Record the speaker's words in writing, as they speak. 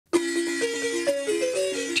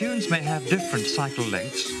tunes may have different cycle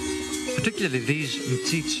lengths, particularly these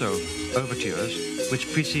mtsitso overtures,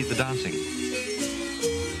 which precede the dancing.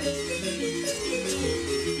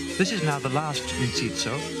 This is now the last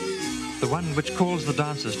mtsitso, the one which calls the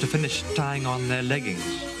dancers to finish tying on their leggings.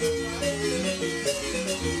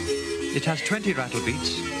 It has 20 rattle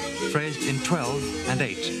beats, phrased in 12 and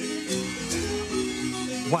 8.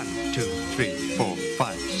 1, 2, 3, 4,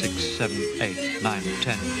 5, 6, 7, 8, 9,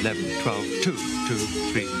 10, 11, 12, 2, 2,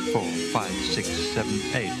 3, 4, 5, 6, 7,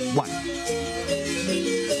 8, 1.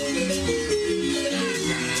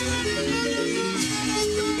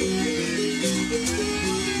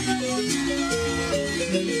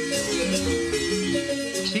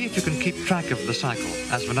 See if you can keep track of the cycle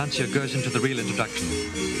as Venancio goes into the real introduction.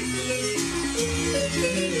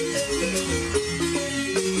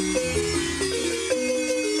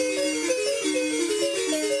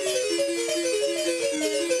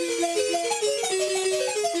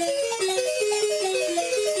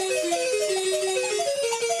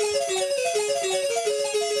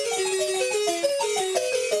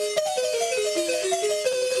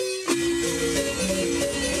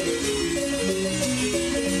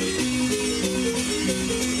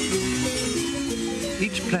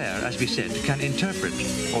 As we said, can interpret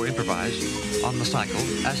or improvise on the cycle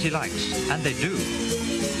as he likes, and they do.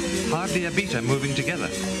 Hardly a beat are moving together.